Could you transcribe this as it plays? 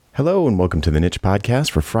Hello and welcome to the Niche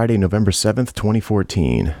Podcast for Friday, November 7th,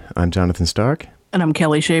 2014. I'm Jonathan Stark. And I'm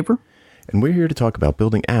Kelly Shaper. And we're here to talk about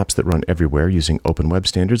building apps that run everywhere using open web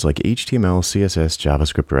standards like HTML, CSS,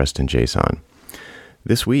 JavaScript, REST, and JSON.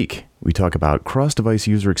 This week, we talk about cross-device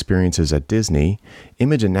user experiences at Disney,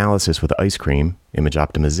 image analysis with Ice Cream, image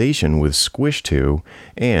optimization with Squish 2,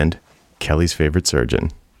 and Kelly's favorite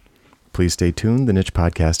surgeon. Please stay tuned. The Niche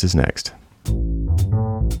Podcast is next.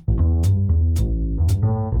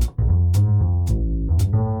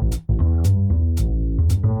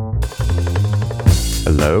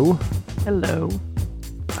 Hello? Hello.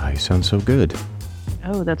 You sound so good.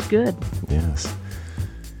 Oh, that's good. Yes.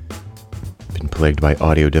 Been plagued by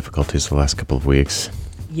audio difficulties the last couple of weeks.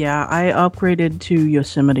 Yeah, I upgraded to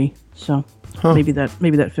Yosemite, so maybe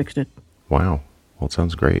that fixed it. Wow. Well, it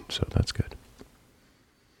sounds great, so that's good.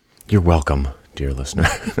 You're welcome, dear listener.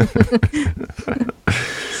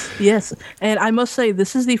 Yes, and I must say,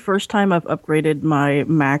 this is the first time I've upgraded my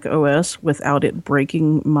Mac OS without it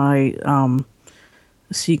breaking my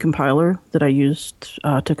C compiler that I used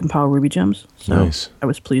to compile Ruby gems. So Nice. I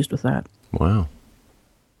was pleased with that. Wow.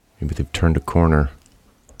 Maybe they've turned a corner.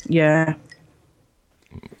 Yeah.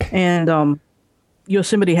 And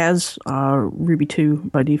Yosemite has Ruby 2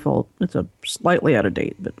 by default. It's a slightly out of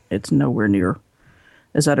date, but it's nowhere near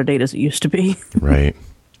as out of date as it used to be. Right.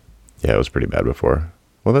 Yeah, it was pretty bad before.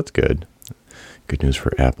 Well, that's good. Good news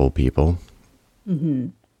for Apple people. Mm-hmm.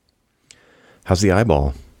 How's the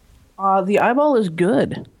eyeball? The eyeball is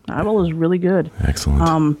good. The eyeball is really good.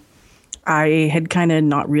 Excellent. I had kind of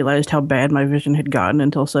not realized how bad my vision had gotten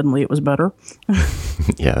until suddenly it was better.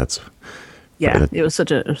 Yeah, It was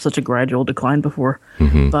such a gradual decline before,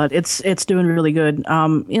 but it's doing really good.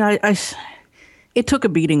 It took a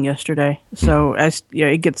beating yesterday, so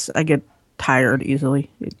I get tired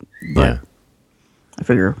easily, but Yeah. I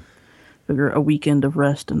figure a weekend of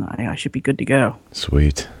rest and I should be good to go.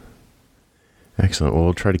 Sweet. Excellent. Well,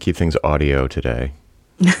 we'll try to keep things audio today.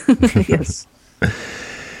 Yes.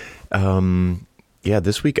 Yeah,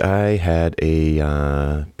 this week I had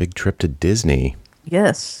a big trip to Disney.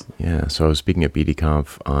 Yes. Yeah, so I was speaking at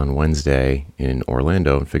BDConf on Wednesday in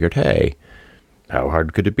Orlando and figured, hey, how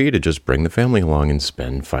hard could it be to just bring the family along and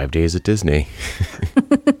spend 5 days at Disney?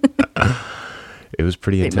 It was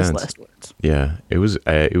pretty intense. Famous last words. Yeah, it was.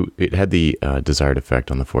 It had the desired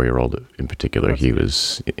effect on the 4-year-old in particular. He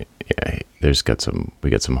was. Yeah, we got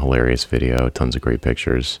some hilarious video, tons of great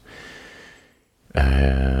pictures,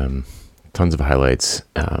 tons of highlights.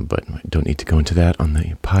 But I don't need to go into that on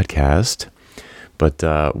the podcast. But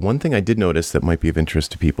one thing I did notice that might be of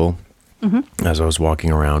interest to people, as I was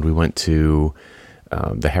walking around, we went to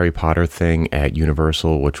the Harry Potter thing at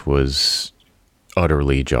Universal, which was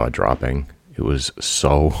utterly jaw-dropping. It was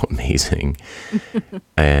so amazing.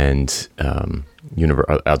 And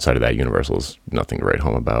outside of that, Universal's nothing to write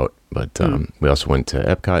home about. But we also went to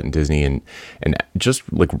Epcot and Disney, and just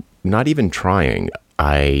like not even trying,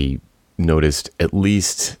 I noticed at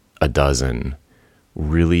least a dozen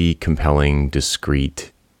really compelling,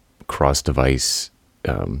 discrete, cross-device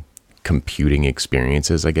computing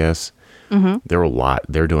experiences, I guess.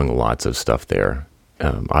 They're doing lots of stuff there.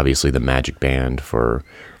 Obviously, the Magic Band for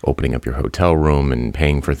opening up your hotel room and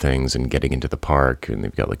paying for things and getting into the park. And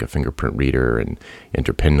they've got like a fingerprint reader and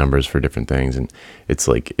enter PIN numbers for different things. And it's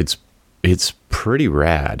like, it's pretty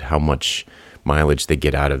rad how much mileage they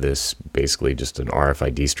get out of this. Basically just an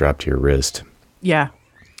RFID strapped to your wrist. Yeah.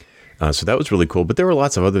 So that was really cool. But there were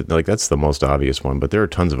lots of other, like that's the most obvious one, but there are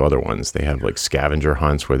tons of other ones. They have like scavenger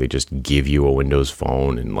hunts where they just give you a Windows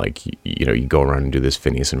phone and like, you go around and do this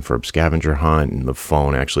Phineas and Ferb scavenger hunt, and the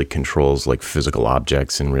phone actually controls like physical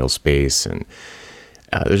objects in real space. And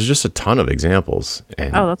there's just a ton of examples.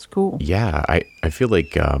 And Oh, that's cool. yeah, I feel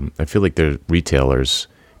like the retailers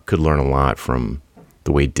could learn a lot from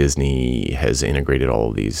the way Disney has integrated all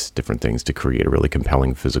of these different things to create a really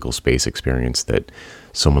compelling physical space experience that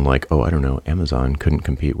someone like, Amazon couldn't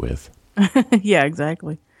compete with. Yeah,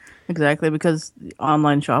 exactly, because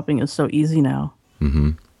online shopping is so easy now.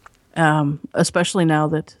 Especially now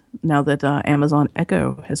that Amazon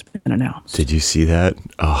Echo has been announced. Did you see that?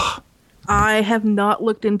 Oh, I have not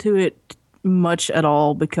looked into it much at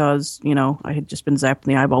all because I had just been zapped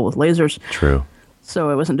in the eyeball with lasers. true.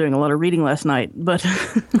 So I wasn't doing a lot of reading last night, but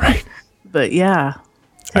Right. but yeah.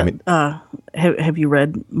 I mean, Have you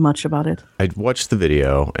read much about it? I watched the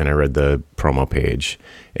video and I read the promo page,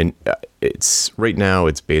 and it's right now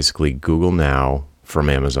it's basically Google Now from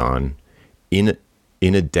Amazon in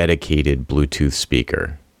a dedicated Bluetooth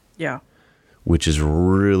speaker, Yeah. which is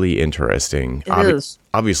really interesting. It is.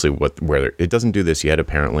 Obviously, where it doesn't do this yet.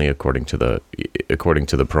 Apparently, according to the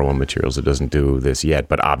promo materials, it doesn't do this yet.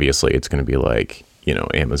 But obviously, it's going to be like,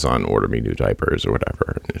 Amazon order me new diapers or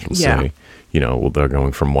whatever. And it'll say, well, they're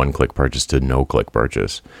going from one-click purchase to no-click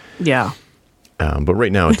purchase. Yeah. But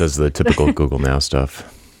right now, it does the typical Google Now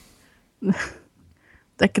stuff.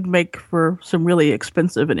 That could make for some really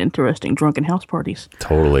expensive and interesting drunken house parties.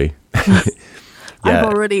 Totally.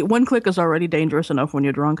 Yeah. One click is already dangerous enough when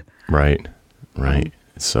you're drunk. Right.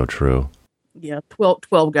 It's so true. Yeah,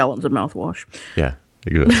 12 gallons of mouthwash. Yeah,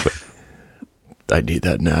 exactly. I need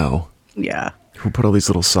that now. Yeah. Who put all these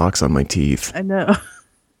little socks on my teeth? I know.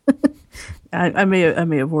 I may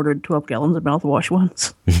have ordered 12 gallons of mouthwash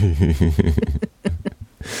once.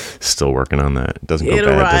 Still working on that. It doesn't go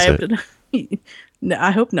bad, does it? No,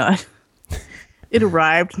 I hope not. It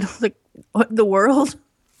arrived. And I was like, what in the world?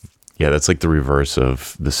 Yeah, that's like the reverse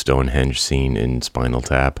of the Stonehenge scene in Spinal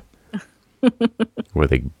Tap, where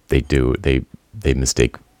they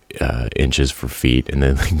mistake inches for feet, and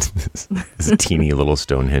then this teeny little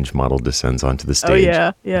Stonehenge model descends onto the stage.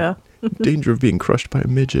 Oh yeah. Danger of being crushed by a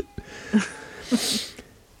midget.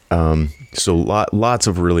 So lots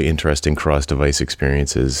of really interesting cross-device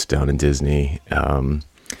experiences down in Disney.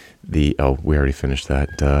 We already finished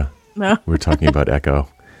that. No. We were talking about Echo.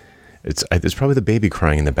 It's probably the baby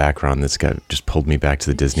crying in the background that's just pulled me back to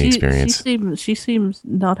the Disney experience. She seems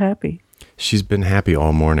not happy. She's been happy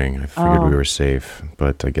all morning. I figured we were safe,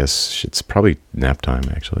 but I guess it's probably nap time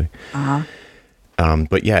actually.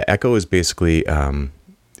 But yeah, Echo is basically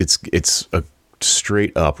it's a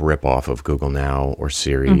straight up rip off of Google Now or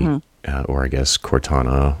Siri, or I guess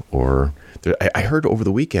Cortana. Or I heard over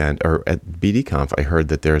the weekend or at BDConf, I heard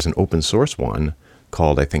that there's an open source one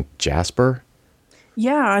called, I think, Jasper.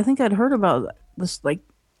 Yeah, I think I'd heard about this, like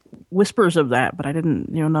whispers of that, but I didn't,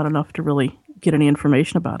 not enough to really get any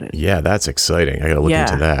information about it. Yeah, that's exciting. I got to look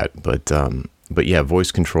into that. But yeah,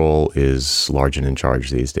 voice control is large and in charge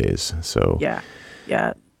these days. So yeah.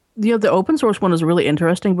 The open source one is really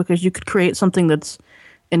interesting because you could create something that's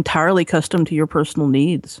entirely custom to your personal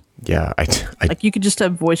needs. Yeah, like you could just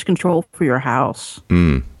have voice control for your house.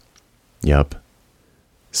 Yep.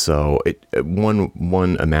 So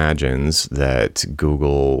one imagines that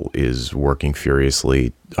Google is working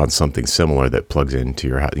furiously on something similar that plugs into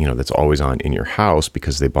your house, that's always on in your house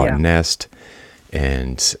because they bought Nest,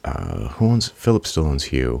 and Philips still owns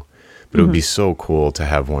Hue, but it would be so cool to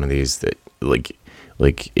have one of these that like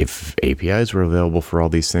if APIs were available for all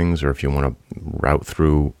these things, or if you want to route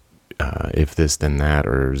through if this then that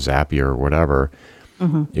or Zapier or whatever,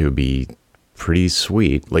 it would be pretty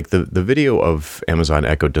sweet. Like the video of Amazon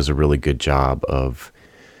Echo does a really good job of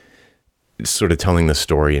sort of telling the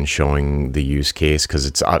story and showing the use case, because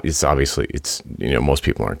it's obviously most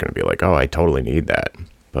people aren't going to be like, oh, I totally need that,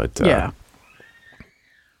 but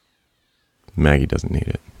Maggie doesn't need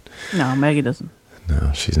it. No, Maggie doesn't.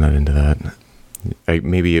 No, she's not into that.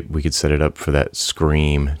 Maybe we could set it up for that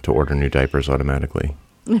Scream to order new diapers automatically.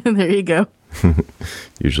 There you go.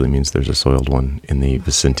 Usually means there's a soiled one in the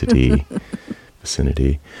vicinity. So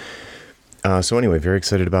anyway, very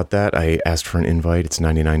excited about that. I asked for an invite. It's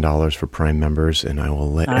 $99 for Prime members, and I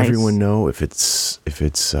will let everyone know if it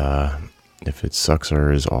sucks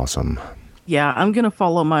or is awesome. Yeah, I'm gonna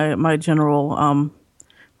follow my general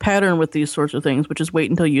pattern with these sorts of things, which is wait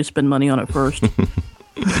until you spend money on it first.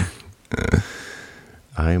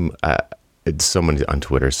 Someone on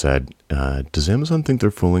Twitter said, does Amazon think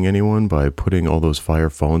they're fooling anyone by putting all those Fire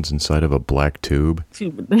phones inside of a black tube?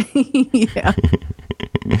 Yeah.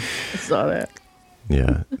 I saw that.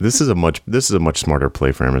 Yeah. This is a much smarter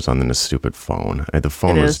play for Amazon than a stupid phone. The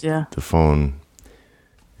phone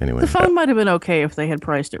Anyway. The phone might have been okay if they had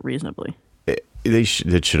priced it reasonably. It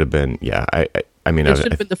should have been, yeah.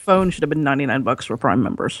 The phone should have been $99 for Prime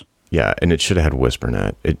members. Yeah, and it should have had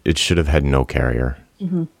WhisperNet. It should have had no carrier.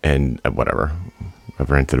 And whatever. I've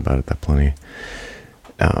ranted about it that plenty.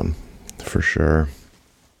 For sure.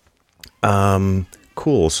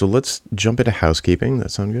 Cool. So let's jump into housekeeping. That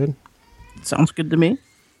sound good? Sounds good to me.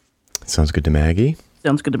 Sounds good to Maggie.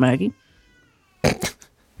 Sounds good to Maggie.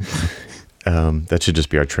 That should just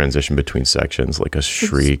be our transition between sections, like a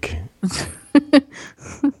shriek.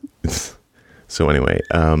 So anyway,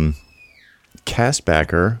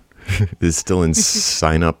 Castbacker is still in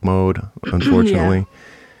sign-up mode, unfortunately. Yeah.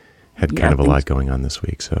 Had kind of a lot going on this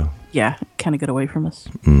week, so... Yeah, kind of got away from us.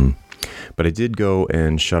 But I did go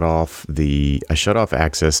and shut off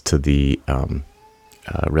access to the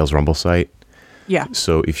Rails Rumble site. Yeah.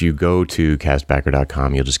 So if you go to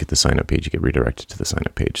castbacker.com, you'll just get the sign up page. You get redirected to the sign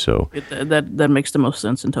up page. So that makes the most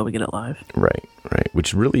sense until we get it live. Right.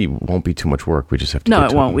 Which really won't be too much work. We just have to. No,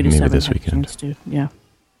 it won't. We just have this weekend. Yeah.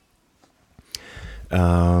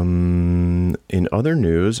 In other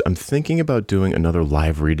news, I'm thinking about doing another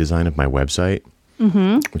live redesign of my website,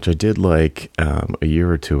 which I did like a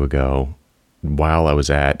year or two ago while I was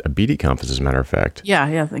at a BD conference, as a matter of fact. Yeah,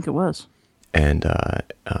 I think it was. And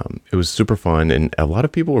it was super fun, and a lot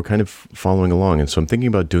of people were kind of following along. And so I'm thinking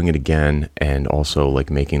about doing it again, and also like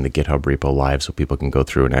making the GitHub repo live so people can go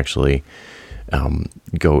through and actually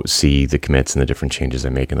go see the commits and the different changes I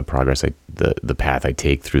make and the progress, the path I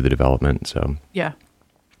take through the development. So yeah,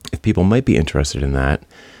 if people might be interested in that.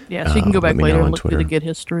 Yeah, so you can go back later and look through the Git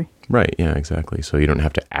history. Right, yeah, exactly. So you don't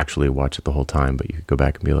have to actually watch it the whole time, but you could go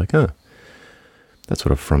back and be like, that's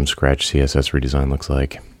what a from-scratch CSS redesign looks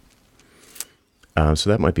like. So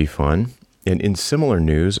that might be fun. And in similar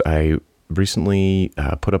news, I recently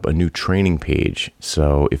put up a new training page.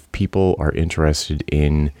 So if people are interested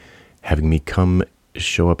in having me come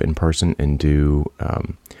show up in person and do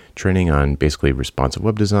training on basically responsive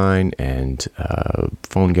web design and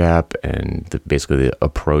PhoneGap and basically the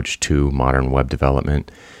approach to modern web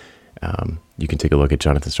development, you can take a look at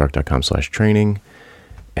jonathanstark.com/training.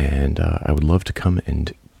 And I would love to come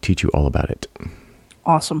and teach you all about it.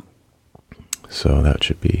 Awesome. So that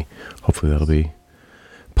should be, hopefully that'll be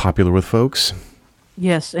popular with folks.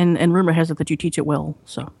 Yes, and rumor has it that you teach it well,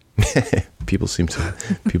 so. People seem to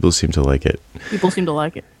like it. People seem to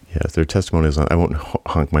like it. Yes, there are testimonials on, I won't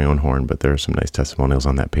honk my own horn, but there are some nice testimonials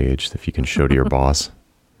on that page if you can show to your boss.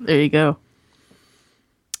 There you go.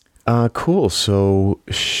 Cool. So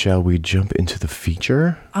shall we jump into the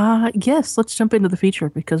feature? Yes, let's jump into the feature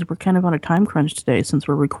because we're kind of on a time crunch today since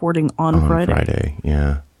we're recording on Friday.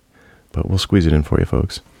 Yeah. But we'll squeeze it in for you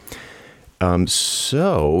folks.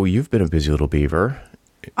 So you've been a busy little beaver.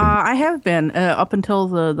 I have been up until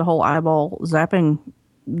the whole eyeball zapping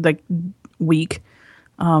week.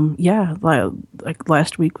 Like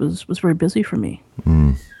last week was very busy for me.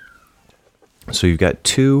 So you've got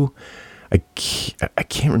two. I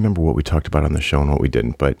can't remember what we talked about on the show and what we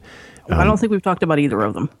didn't, but I don't think we've talked about either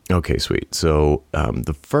of them. Okay, sweet. So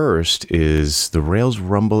the first is the Rails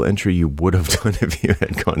Rumble entry you would have done if you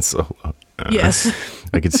had gone solo. Yes.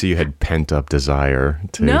 I could see you had pent up desire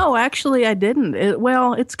to. No, actually, I didn't.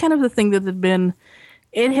 It's kind of the thing that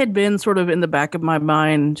had been sort of in the back of my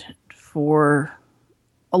mind for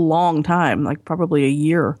a long time, like probably a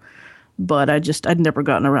year. But I'd never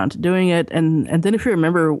gotten around to doing it. And then if you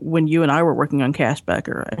remember when you and I were working on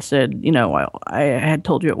Castbacker, I said, I had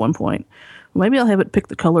told you at one point, maybe I'll have it pick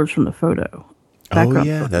the colors from the photo. Oh,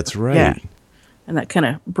 yeah, that's right. Yeah. And that kind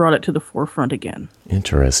of brought it to the forefront again.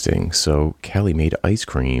 Interesting. So Callie made ice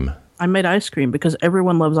cream. I made ice cream because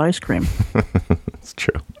everyone loves ice cream. It's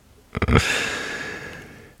true.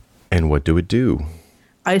 And what do it do?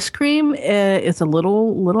 Ice cream is a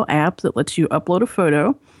little app that lets you upload a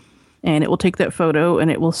photo. And it will take that photo and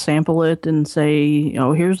it will sample it and say,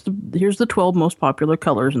 here's the 12 most popular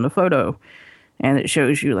colors in the photo. And it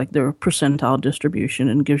shows you like their percentile distribution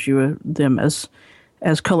and gives you them as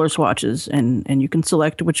color swatches. And you can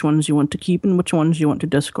select which ones you want to keep and which ones you want to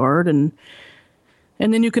discard. And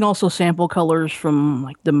then you can also sample colors from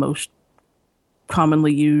like the most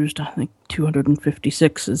commonly used. I think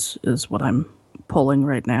 256 is what I'm pulling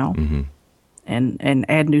right now. Mm-hmm. And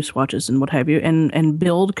add new swatches and what have you, and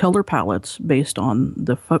build color palettes based on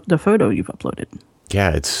the photo you've uploaded.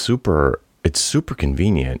 Yeah, it's super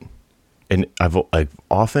convenient. And I've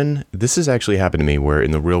often, this has actually happened to me where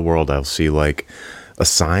in the real world I'll see like a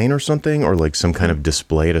sign or something or like some kind of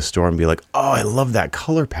display at a store and be like, oh, I love that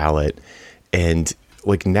color palette. And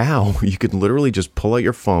like now you can literally just pull out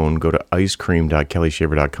your phone, go to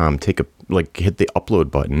icecream.kellyshaver.com, hit the upload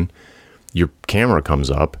button, your camera comes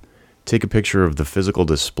up, take a picture of the physical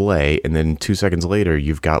display, and then 2 seconds later,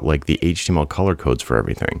 you've got like the HTML color codes for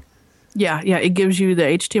everything. Yeah. It gives you the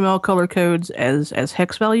HTML color codes as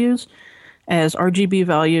hex values, as RGB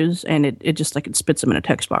values, and it just like it spits them in a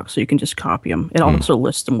text box, so you can just copy them. It also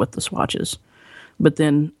lists them with the swatches, but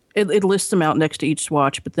then it lists them out next to each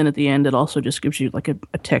swatch. But then at the end, it also just gives you like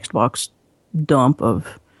a text box dump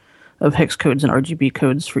of hex codes and RGB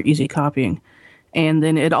codes for easy copying, and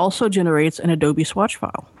then it also generates an Adobe swatch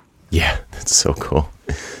file. Yeah, that's so cool.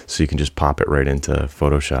 So you can just pop it right into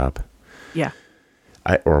Photoshop. Yeah.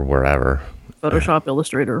 Or wherever. Photoshop,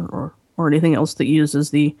 Illustrator, or anything else that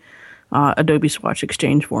uses the Adobe Swatch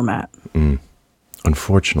Exchange format.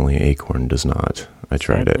 Unfortunately, Acorn does not. I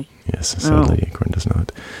tried it. Yes, sadly, Acorn does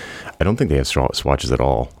not. I don't think they have swatches at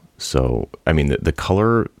all. So, I mean, the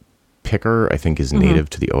color picker, I think, is native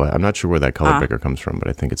to the OS. I'm not sure where that color picker comes from, but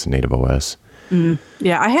I think it's a native OS.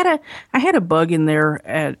 Yeah, I had a bug in there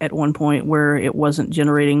at one point where it wasn't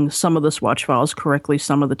generating some of the swatch files correctly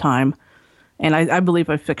some of the time, and I believe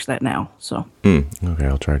I fixed that now. So okay,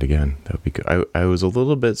 I'll try it again. That would be good. I was a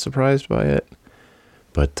little bit surprised by it,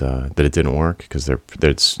 but that it didn't work because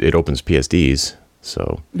it opens PSDs.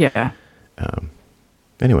 So yeah.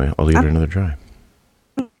 Anyway, I'll give it another try.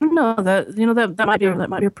 No, that might be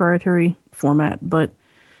a proprietary format, but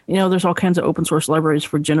there's all kinds of open source libraries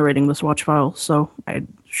for generating the swatch file. So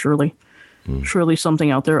surely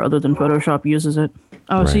something out there other than Photoshop uses it.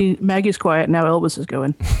 Oh, right. See, Maggie's quiet now. Elvis is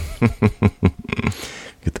going.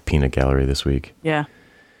 Get the peanut gallery this week. Yeah.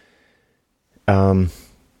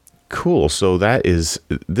 Cool. So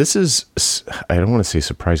this is I don't want to say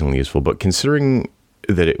surprisingly useful, but considering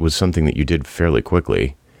that it was something that you did fairly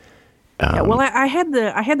quickly. Yeah, well, I had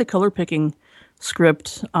the color picking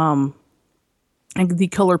script, and the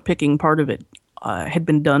color picking part of it had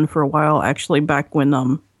been done for a while. Actually, back when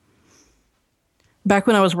I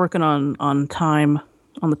was working on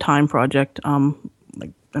the Time project, I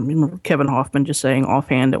remember Kevin Hoffman just saying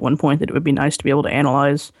offhand at one point that it would be nice to be able to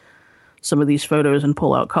analyze some of these photos and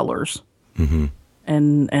pull out colors. Mm-hmm.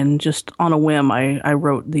 And just on a whim, I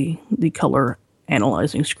wrote the color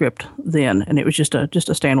analyzing script then, and it was just a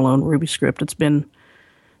standalone Ruby script. It's been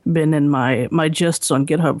in my gists on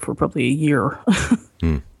GitHub for probably a year.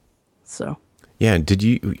 So yeah, did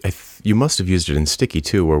you must have used it in Sticky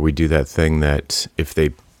too, where we do that thing that if they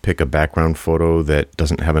pick a background photo that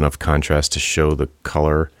doesn't have enough contrast to show the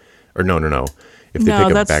color, or no, if they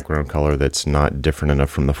pick a background color that's not different enough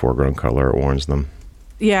from the foreground color, it warns them.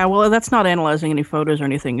 Yeah, well, that's not analyzing any photos or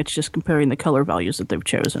anything. It's just comparing the color values that they've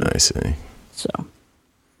chosen. I see. So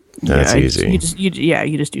that's easy. You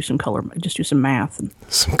just do some color, just do some math.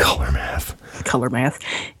 Some color math. Color math.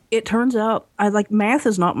 It turns out math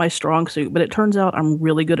is not my strong suit, but it turns out I'm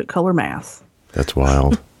really good at color math. That's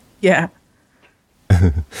wild. Yeah.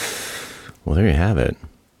 Well, there you have it.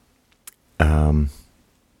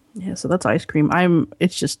 Yeah, so that's ice cream.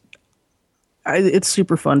 It's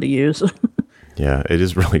super fun to use. Yeah, it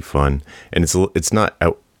is really fun, and it's not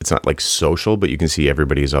like social, but you can see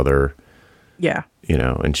everybody's other. Yeah.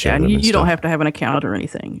 And share them. You don't have to have an account or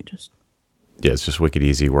anything. It's just wicked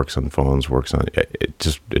easy. Works on phones. Works on it.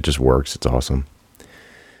 Just works. It's awesome.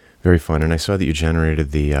 Very fun. And I saw that you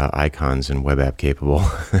generated the icons in Web App Capable.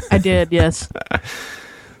 I did. Yes.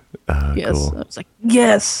 Yes. Cool. I was like,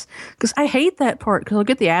 yes, because I hate that part. Because I'll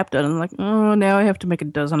get the app done, and I'm like, oh, now I have to make a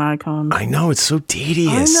dozen icons. I know, it's so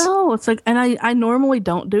tedious. I know, it's like, and I normally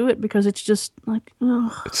don't do it because it's just like,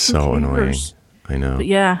 oh, it's so annoying. I know. But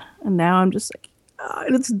yeah, and now I'm just like,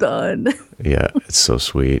 it's done. Yeah, it's so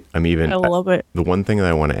sweet. I love it. The one thing that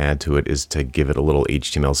I want to add to it is to give it a little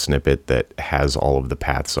HTML snippet that has all of the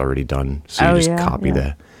paths already done. So you just copy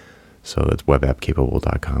that. So that's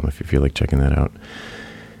webappcapable.com if you feel like checking that out.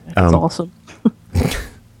 That's awesome.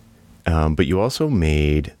 But you also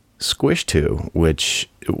made Squish 2, which,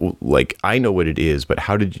 I know what it is, but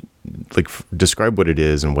how did you, describe what it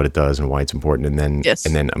is and what it does and why it's important, and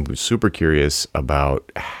then I'm super curious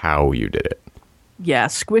about how you did it. Yeah,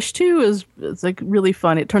 Squish 2 is really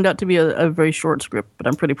fun. It turned out to be a very short script, but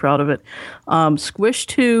I'm pretty proud of it. Squish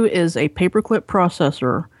 2 is a paperclip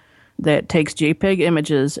processor that takes JPEG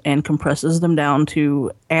images and compresses them down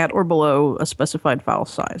to at or below a specified file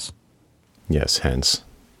size. Yes, hence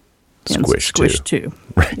Squish 2.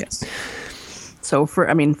 Right. Yes. So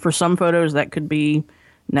for some photos that could be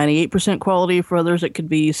 98% quality. For others, it could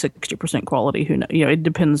be 60% quality. It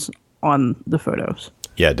depends on the photos.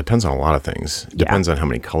 Yeah, it depends on a lot of things. It depends on how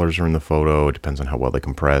many colors are in the photo. It depends on how well they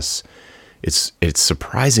compress. It's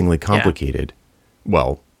surprisingly complicated. Yeah.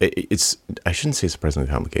 Well, it's I shouldn't say surprisingly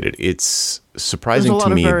complicated. It's surprising to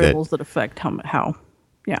me that there's a lot of variables that affect how.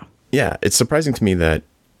 Yeah. Yeah, it's surprising to me that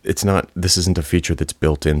this isn't a feature that's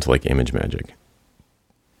built into ImageMagick.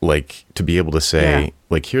 To be able to say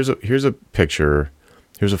here's a picture,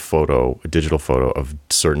 here's a photo, a digital photo of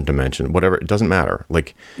certain dimension, whatever, it doesn't matter.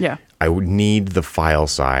 I would need the file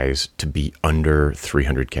size to be under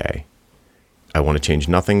 300K. I want to change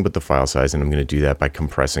nothing but the file size, and I'm going to do that by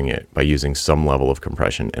compressing it, by using some level of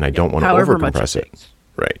compression, and I don't want to over-compress it.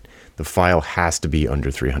 Right. The file has to be under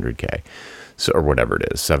 300K. So, or whatever it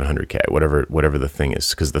is, 700K, whatever the thing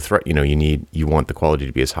is, because you want the quality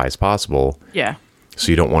to be as high as possible. Yeah.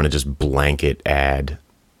 So you don't want to just blanket add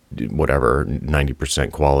whatever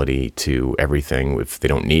 90% quality to everything if they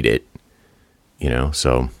don't need it.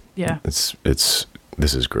 So yeah, this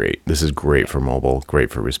is great. This is great for mobile,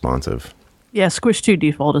 great for responsive. Yeah, Squish 2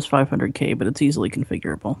 default is 500K, but it's easily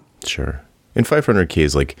configurable. Sure. And 500K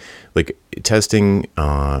is like testing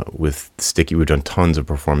with Sticky. We've done tons of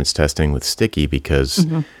performance testing with Sticky because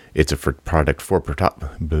it's a product for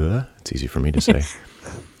it's easy for me to say.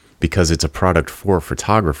 Because it's a product for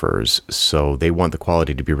photographers, so they want the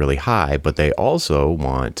quality to be really high, but they also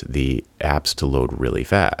want the apps to load really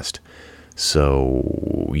fast.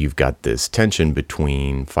 So you've got this tension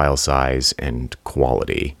between file size and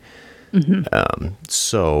quality.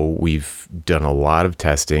 So we've done a lot of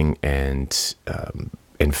testing and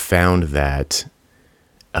found that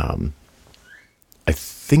I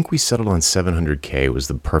think we settled on 700K was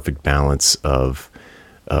the perfect balance of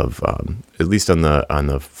at least on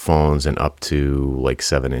the phones and up to like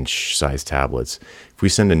 7-inch size tablets. If we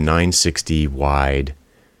send a 960 wide,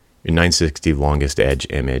 a 960 longest edge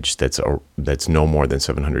image that's no more than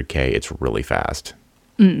 700K, it's really fast,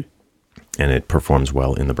 and it performs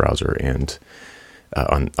well in the browser and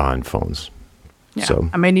on phones. Yeah, so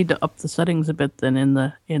I may need to up the settings a bit then in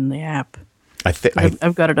the app.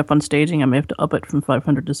 I've got it up on staging. I may have to up it from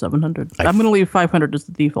 500 to 700. I'm going to leave 500 as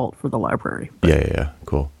the default for the library. Yeah,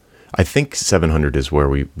 cool. I think 700 is where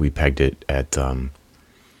we pegged it at on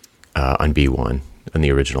B1 in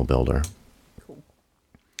the original builder. Cool.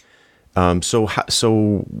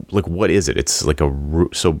 So like, what is it? It's like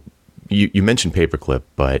so you mentioned Paperclip,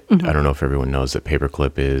 but I don't know if everyone knows that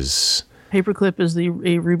Paperclip is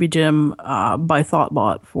a Ruby gem by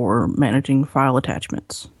Thoughtbot for managing file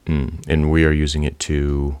attachments. And we are using it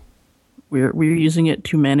to... We're using it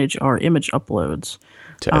to manage our image uploads.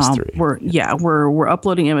 To S3. We're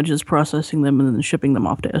uploading images, processing them, and then shipping them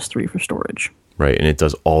off to S3 for storage. Right, and it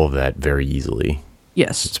does all of that very easily.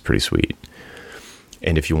 Yes. It's pretty sweet.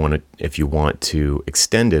 And if you want to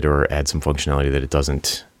extend it or add some functionality that it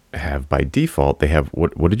doesn't have by default, they have...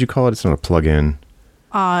 What did you call it? It's not a plugin.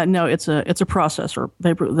 No, it's a processor.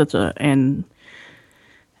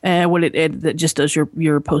 What that just does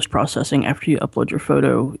your post processing after you upload your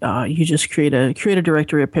photo. You just create a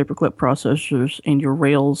directory of Paperclip processors in your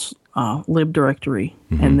Rails lib directory,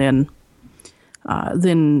 and then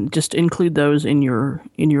just include those in your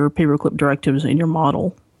Paperclip directives in your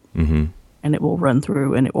model, and it will run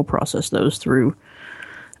through and it will process those through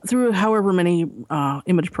however many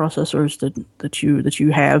image processors that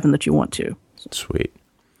you have and that you want to. Sweet.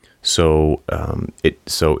 So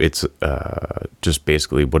it's just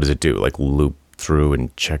basically, what does it do? Like loop through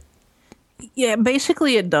and check? Yeah,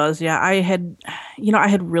 basically it does. Yeah, I had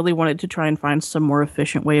really wanted to try and find some more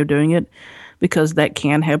efficient way of doing it, because that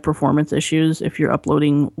can have performance issues if you're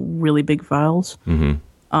uploading really big files.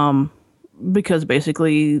 Because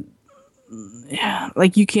basically,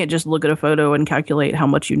 like, you can't just look at a photo and calculate how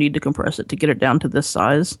much you need to compress it to get it down to this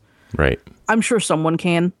size. Right. I'm sure someone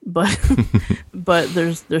can, but but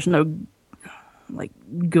there's no like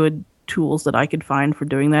good tools that I could find for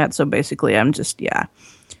doing that. So basically,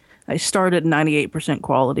 I start at 98%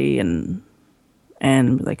 quality and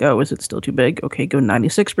like, oh, is it still too big? Okay, go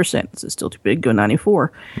 96%. Is it still too big? Go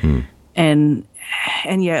 94. And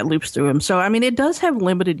yeah, it loops through them. So I mean, it does have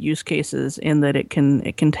limited use cases in that it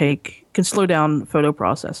can slow down photo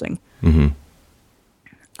processing.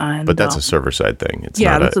 But that's a server-side thing. That's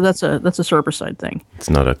a server-side thing. It's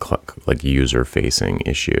not a like user-facing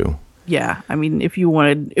issue. Yeah, I mean, if you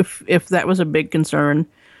wanted, if that was a big concern,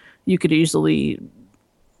 you could easily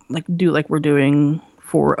like do like we're doing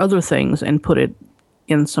for other things and put it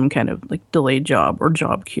in some kind of like delayed job or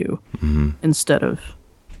job queue instead of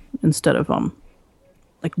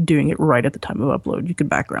like doing it right at the time of upload. You could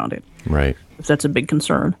background it, right? If that's a big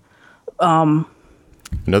concern.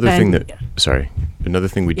 Another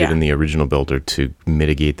thing we did in the original builder to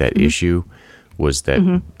mitigate that issue was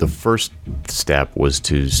that the first step was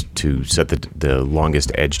to set the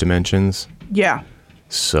longest edge dimensions. Yeah.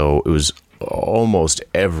 So it was almost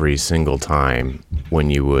every single time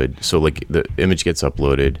when you would, so like the image gets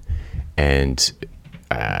uploaded and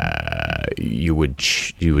you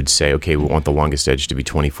would say, okay, we want the longest edge to be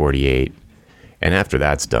 2048, and after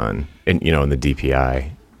that's done, and in the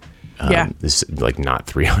DPI. This like not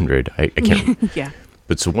 300. I can't. Yeah.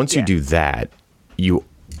 But so once you do that, you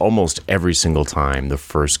almost every single time the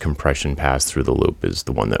first compression pass through the loop is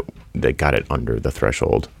the one that got it under the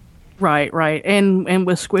threshold. Right. And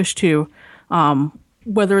with Squish too,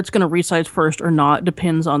 whether it's going to resize first or not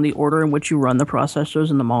depends on the order in which you run the processors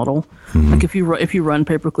in the model. Like if you run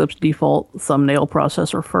Paperclip's default thumbnail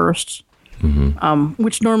processor first,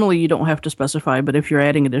 which normally you don't have to specify. But if you're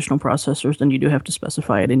adding additional processors, then you do have to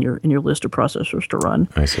specify it in your list of processors to run.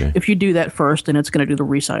 I see. If you do that first, then it's going to do the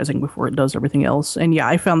resizing before it does everything else. And yeah,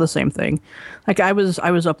 I found the same thing. Like I was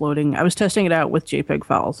testing it out with JPEG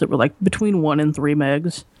files that were like between 1 and 3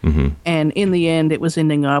 megs, and in the end, it was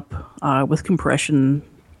ending up with compression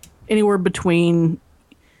anywhere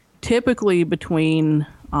typically between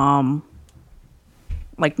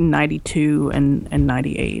like 92 and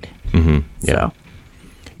 98. Yeah. So.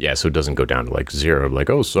 Yeah, so it doesn't go down to like 0. Like,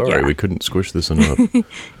 oh, sorry, we couldn't squish this enough.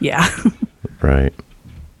 Yeah. Right.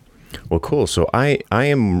 Well, cool. So I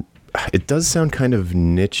am. It does sound kind of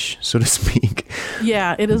niche, so to speak.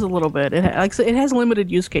 Yeah, it is a little bit. It has limited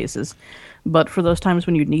use cases, but for those times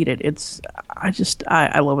when you need it,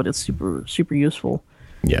 I love it. It's super super useful.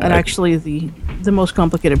 Yeah. And actually, the most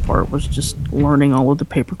complicated part was just learning all of the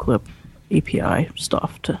Paperclip API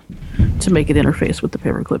stuff to make it interface with the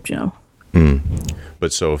Paperclip gem.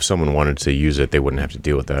 But so if someone wanted to use it, they wouldn't have to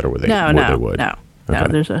deal with that, or would they? They would. No.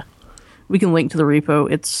 Okay. We can link to the repo.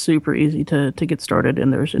 It's super easy to get started,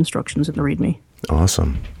 and there's instructions in the README.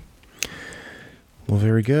 Awesome. Well,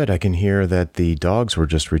 very good. I can hear that the dogs were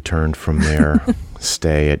just returned from their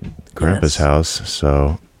stay at Grandpa's house,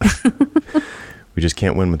 so we just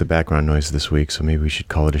can't win with the background noise this week, so maybe we should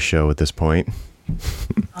call it a show at this point.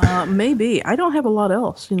 Maybe. I don't have a lot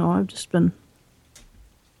else. I've just been...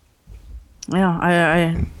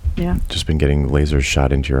 Yeah, just been getting lasers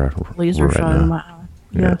shot into your laser right shot now. in my eye.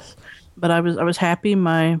 Yes, but I was happy.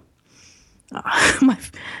 My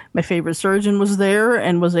favorite surgeon was there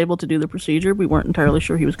and was able to do the procedure. We weren't entirely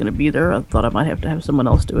sure he was going to be there. I thought I might have to have someone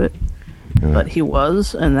else do it, but he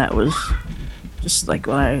was, and that was just like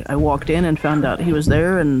when I walked in and found out he was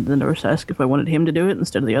there, and the nurse asked if I wanted him to do it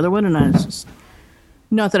instead of the other one, and I was just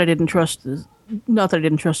not that I didn't trust the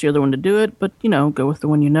other one to do it, but go with the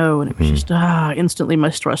one and it was just instantly my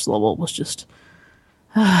stress level was just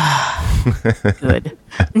good.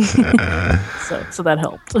 so that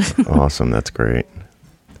helped. Awesome, that's great.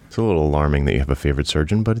 It's a little alarming that you have a favorite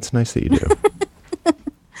surgeon, but it's nice that you do.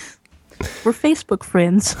 We're Facebook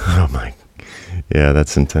friends. Oh my, yeah,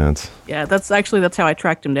 that's intense. Yeah, that's how I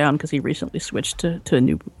tracked him down, because he recently switched to a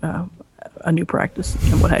new practice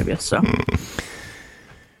and what have you. So.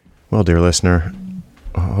 Well, dear listener,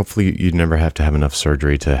 hopefully you never have to have enough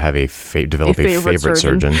surgery to have develop a favorite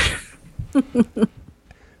surgeon.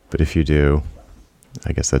 But if you do,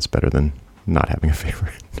 I guess that's better than not having a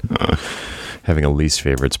favorite. Having a least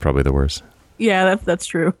favorite's probably the worst. Yeah, that's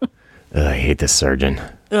true. I hate this surgeon.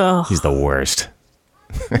 Ugh. He's the worst.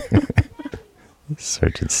 This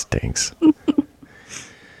surgeon stinks.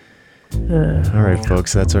 All right,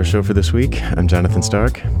 folks, that's our show for this week. I'm Jonathan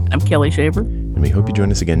Stark. I'm Kelly Shaver. And we hope you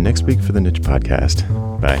join us again next week for the Niche Podcast.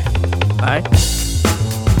 Bye. Bye.